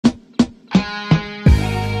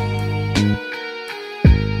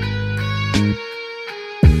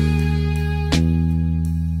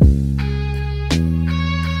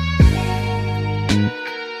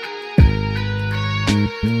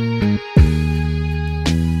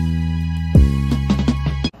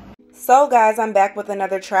So guys, I'm back with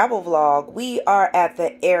another travel vlog. We are at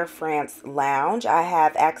the Air France lounge. I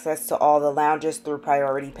have access to all the lounges through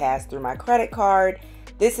Priority Pass through my credit card.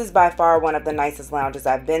 This is by far one of the nicest lounges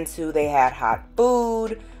I've been to. They had hot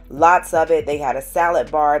food, lots of it. They had a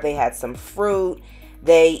salad bar. They had some fruit.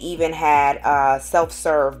 They even had a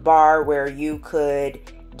self-serve bar where you could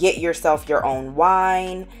get yourself your own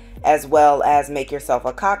wine as well as make yourself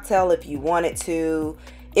a cocktail if you wanted to.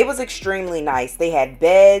 It was extremely nice. They had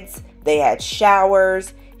beds. They had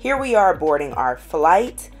showers. Here we are boarding our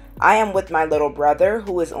flight. I am with my little brother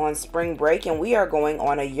who is on spring break, and we are going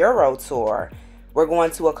on a Euro tour. We're going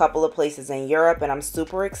to a couple of places in Europe, and I'm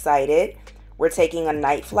super excited. We're taking a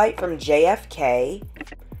night flight from JFK.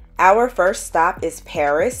 Our first stop is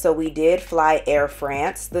Paris, so we did fly Air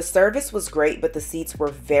France. The service was great, but the seats were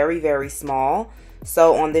very, very small.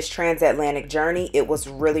 So on this transatlantic journey, it was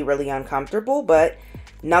really, really uncomfortable, but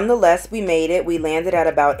nonetheless, we made it. We landed at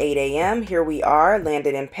about 8 a.m. Here we are,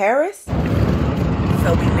 landed in Paris. So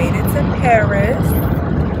we made it to Paris.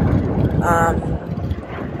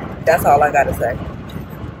 That's all I gotta say.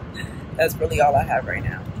 That's really all I have right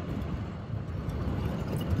now.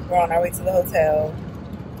 We're on our way to the hotel.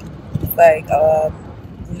 It's like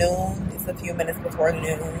noon. It's a few minutes before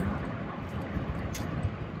noon.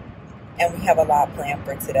 And we have a lot planned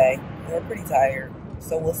for today. We're pretty tired,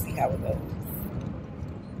 so we'll see how it goes.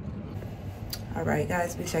 All right,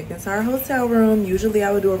 guys, we checked into our hotel room. Usually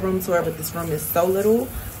I would do a room tour, but this room is so little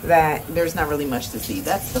that there's not really much to see.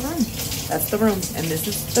 That's the room. That's the room. And this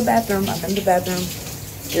is the bathroom. I'm in the bathroom.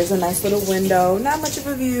 There's a nice little window. Not much of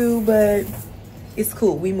a view, but it's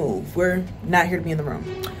cool. We move. We're not here to be in the room.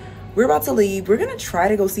 We're about to leave. We're going to try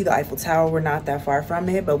to go see the Eiffel Tower. We're not that far from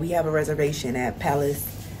it, but we have a reservation at Palace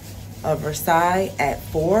of Versailles at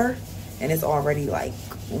 4, and it's already like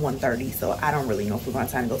 1:30, so I don't really know if we're going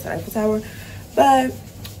to have time to go to the Eiffel Tower. But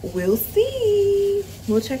we'll see.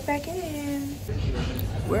 We'll check back in.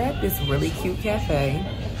 We're at this really cute cafe.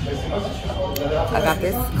 I got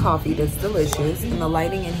this coffee that's delicious, and the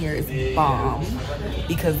lighting in here is bomb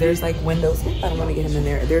because there's like windows. I don't want to get him in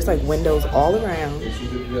there. There's like windows all around.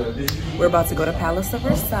 We're about to go to Palace of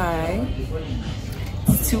Versailles.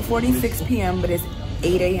 It's 2:46 p.m., but it's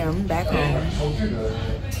 8 a.m. back home.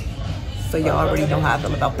 So y'all already know how I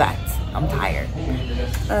feel about that. I'm tired.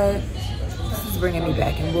 This is bringing me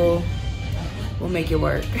back, and we'll make it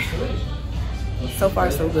work. So far,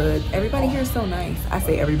 so good. Everybody here is so nice. I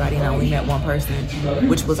say everybody, and I only met one person,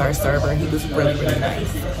 which was our server. He was really, really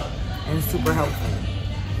nice and super helpful.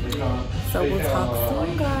 So we'll talk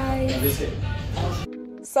soon, guys.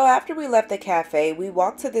 So after we left the cafe, we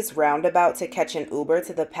walked to this roundabout to catch an Uber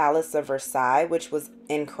to the Palace of Versailles, which was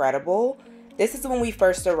incredible. This is when we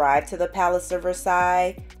first arrived to the Palace of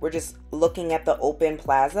Versailles. We're just looking at the open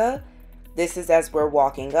plaza. This is as we're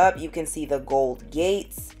walking up. You can see the gold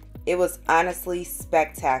gates. It was honestly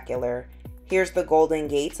spectacular. Here's the Golden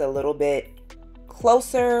Gates a little bit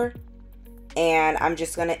closer. And I'm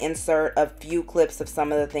just going to insert a few clips of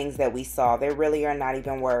some of the things that we saw. There really are not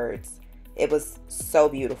even words. It was so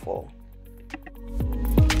beautiful.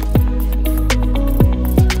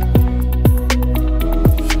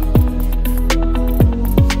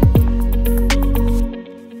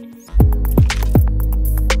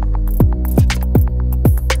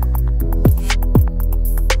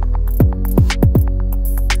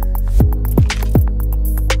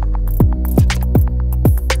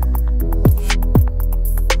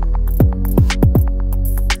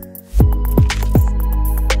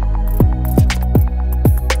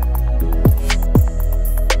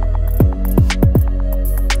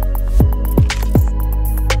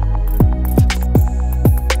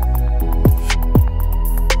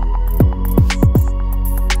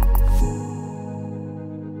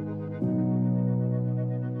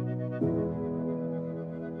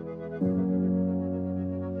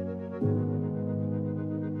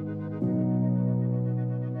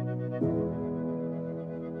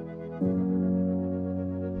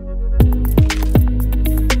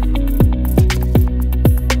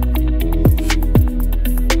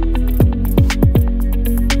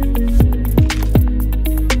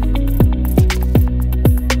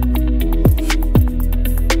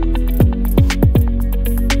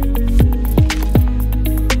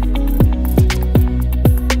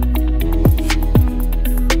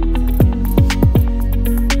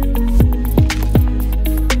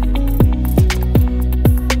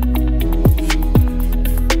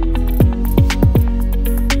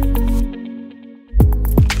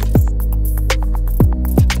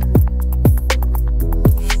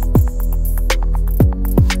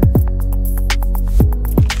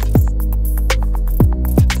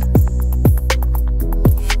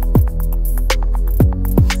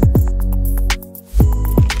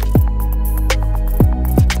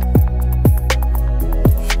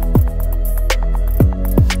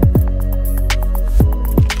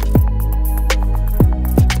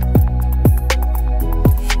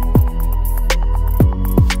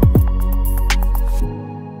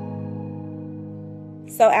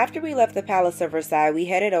 after we left the Palace of Versailles, we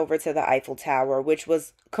headed over to the Eiffel Tower, which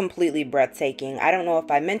was completely breathtaking. I don't know if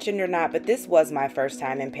I mentioned or not, but this was my first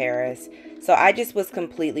time in Paris. So I just was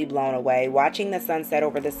completely blown away. Watching the sunset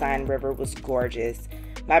over the Seine River was gorgeous.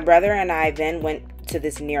 My brother and I then went to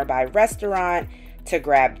this nearby restaurant to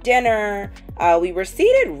grab dinner. We were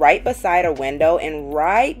seated right beside a window, and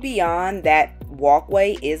right beyond that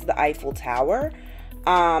walkway is the Eiffel Tower.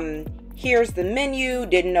 Here's the menu.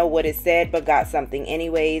 Didn't know what it said, but got something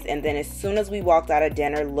anyways. And then as soon as we walked out of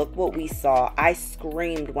dinner, look what we saw. I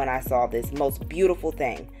screamed when I saw this. Most beautiful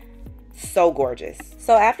thing. So gorgeous.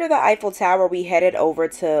 So after the Eiffel Tower, we headed over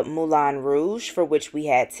to Moulin Rouge, for which we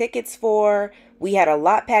had tickets for. We had a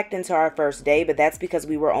lot packed into our first day, but that's because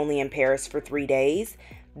we were only in Paris for 3 days.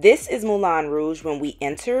 This is Moulin Rouge when we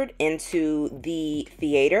entered into the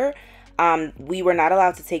theater. We were not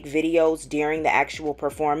allowed to take videos during the actual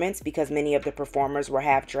performance because many of the performers were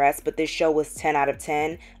half dressed, but this show was 10 out of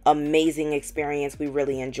 10. Amazing experience. We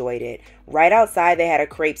really enjoyed it. Right outside, they had a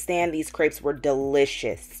crepe stand. These crepes were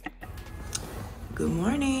delicious. Good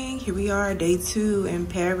morning. Here we are, day 2 in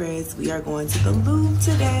Paris. We are going to the Louvre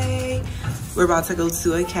today. We're about to go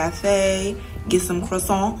to a cafe, get some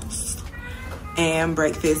croissants and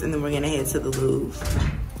breakfast, and then we're gonna head to the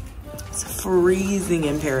Louvre. It's freezing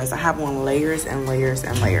in Paris. I have on layers and layers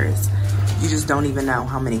and layers. You just don't even know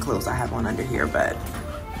how many clothes I have on under here, but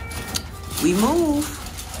we move.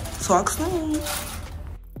 Talk soon.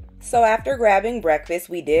 So after grabbing breakfast,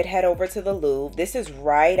 we did head over to the Louvre. This is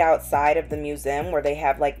right outside of the museum where they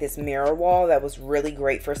have like this mirror wall that was really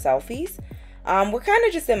great for selfies. We're kind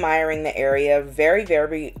of just admiring the area. Very,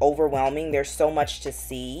 very overwhelming. There's so much to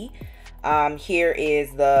see. Here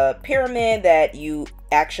is the pyramid that you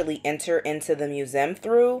actually enter into the museum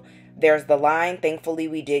through. There's the line. Thankfully,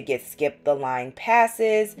 we did get skipped the line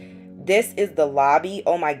passes. This is the lobby.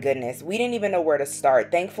 Oh my goodness. We didn't even know where to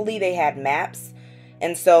start. Thankfully, they had maps.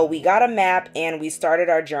 And so we got a map and we started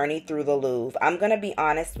our journey through the Louvre. I'm going to be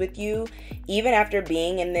honest with you. Even after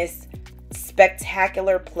being in this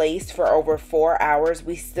spectacular place for over 4 hours,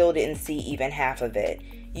 we still didn't see even half of it.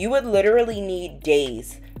 You would literally need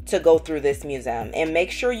days to go through this museum, and make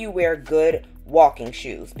sure you wear good walking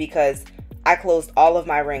shoes because I closed all of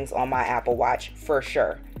my rings on my Apple Watch for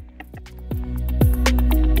sure.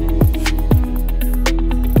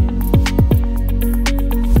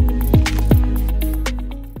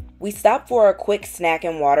 We stopped for a quick snack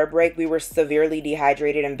and water break. We were severely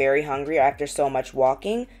dehydrated and very hungry after so much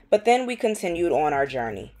walking, but then we continued on our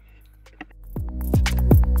journey.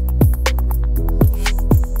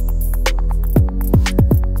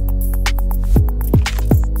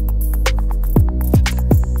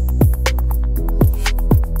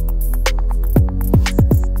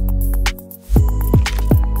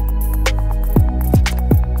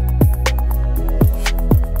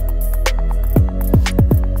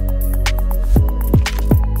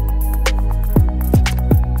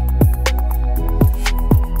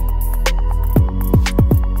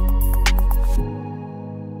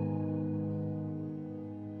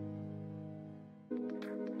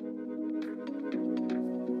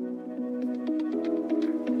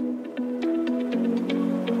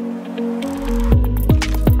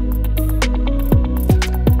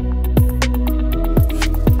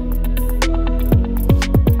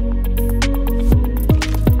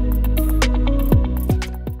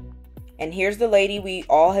 And here's the lady we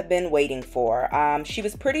all have been waiting for. She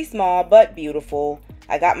was pretty small, but beautiful.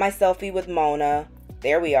 I got my selfie with Mona.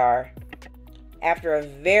 There we are. After a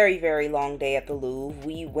very, very long day at the Louvre,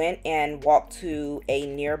 we went and walked to a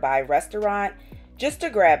nearby restaurant just to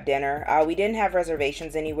grab dinner. We didn't have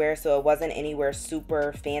reservations anywhere, so it wasn't anywhere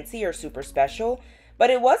super fancy or super special.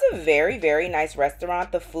 But it was a very, very nice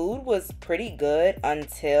restaurant. The food was pretty good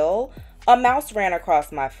until a mouse ran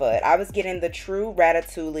across my foot. I was getting the true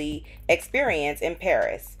ratatouille experience in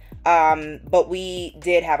Paris. But we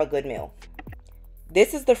did have a good meal.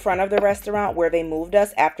 This is the front of the restaurant where they moved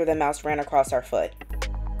us after the mouse ran across our foot.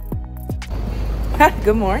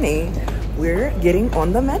 Good morning. We're getting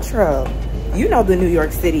on the metro. You know the New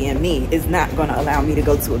York City and me is not going to allow me to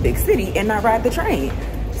go to a big city and not ride the train.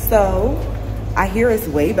 So I hear it's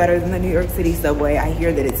way better than the New York City subway. I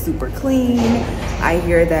hear that it's super clean. I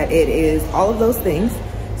hear that it is all of those things.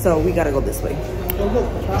 So we got to go this way. Oh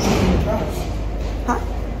look, the trash is in the trash. Huh?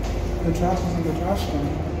 The trash is in the trash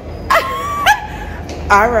can.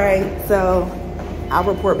 All right, so I'll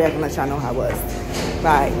report back and let y'all know how it was.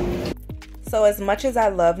 Bye. So as much as I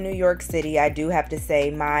love New York City, I do have to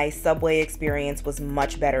say my subway experience was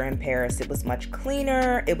much better in Paris. It was much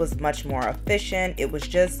cleaner. It was much more efficient. It was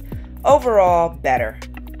just overall better.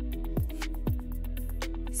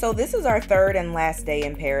 So this is our third and last day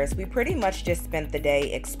in Paris. We pretty much just spent the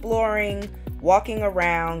day exploring, walking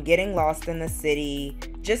around, getting lost in the city,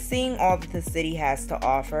 just seeing all that the city has to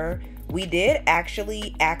offer. We did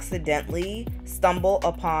actually accidentally stumble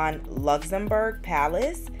upon Luxembourg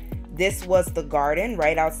Palace. This was the garden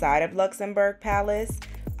right outside of Luxembourg Palace.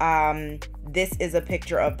 This is a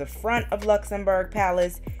picture of the front of Luxembourg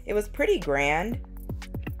Palace. It was pretty grand.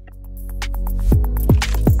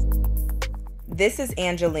 This is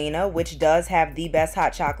Angelina, which does have the best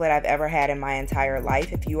hot chocolate I've ever had in my entire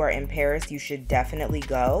life. If you are in Paris, you should definitely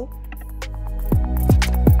go.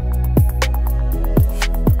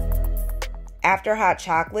 After hot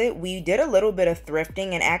chocolate, we did a little bit of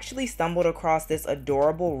thrifting and actually stumbled across this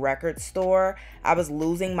adorable record store. I was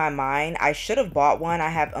losing my mind. I should have bought one. I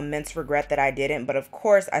have immense regret that I didn't, but of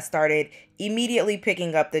course I started immediately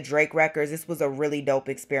picking up the Drake records. This was a really dope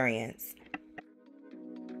experience.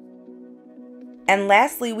 And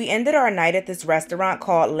lastly, we ended our night at this restaurant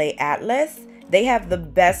called Les Atlas. They have the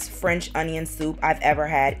best French onion soup I've ever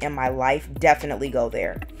had in my life. Definitely go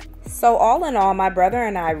there. So all in all, my brother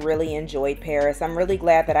and I really enjoyed Paris. I'm really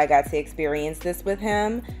glad that I got to experience this with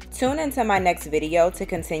him. Tune into my next video to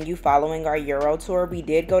continue following our Euro tour. We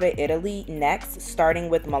did go to Italy next, starting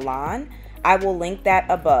with Milan. I will link that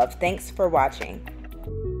above. Thanks for watching.